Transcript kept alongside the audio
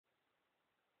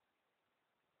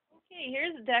Okay,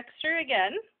 here's Dexter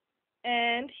again,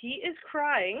 and he is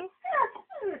crying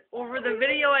over the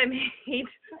video I made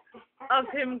of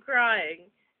him crying.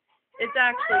 It's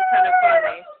actually kind of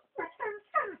funny.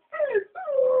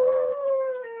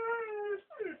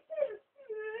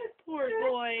 Poor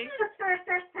boy.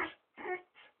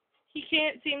 He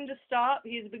can't seem to stop.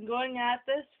 He's been going at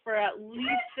this for at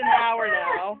least an hour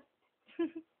now.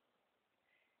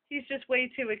 He's just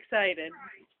way too excited.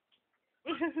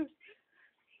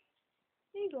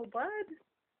 Here you go, bud.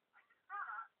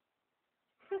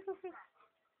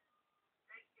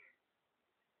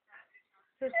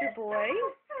 Is your boy?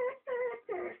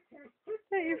 Is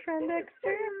that your friend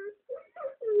Dexter?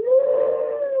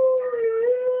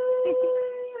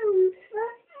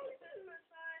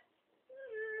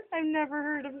 I've never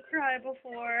heard him cry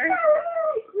before.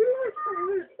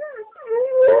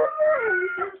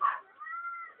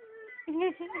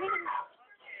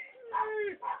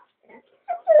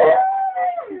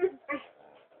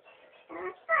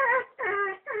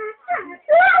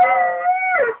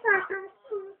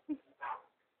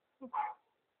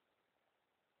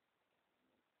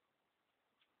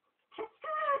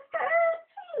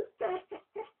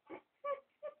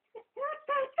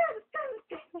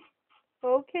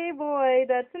 Okay, boy,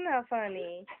 that's enough,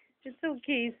 honey. It's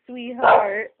okay,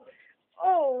 sweetheart.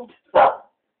 Oh,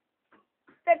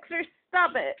 Dexter,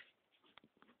 stop it.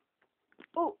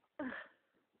 Oh.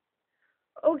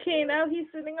 Okay, now he's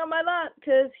sitting on my lap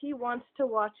because he wants to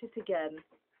watch it again.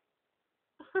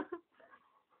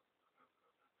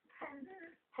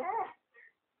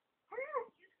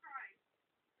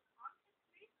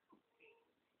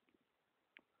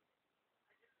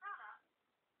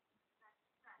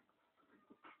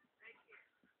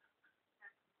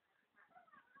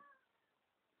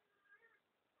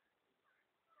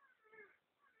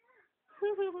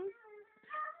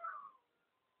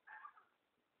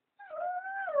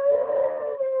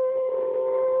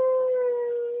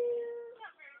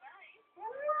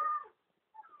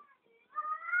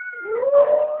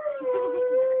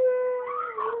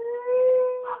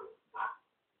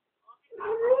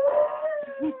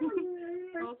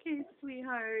 Okay,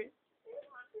 sweetheart.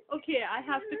 Okay, I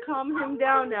have to calm him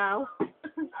down now.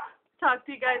 Talk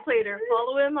to you guys later.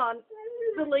 Follow him on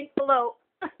the link below.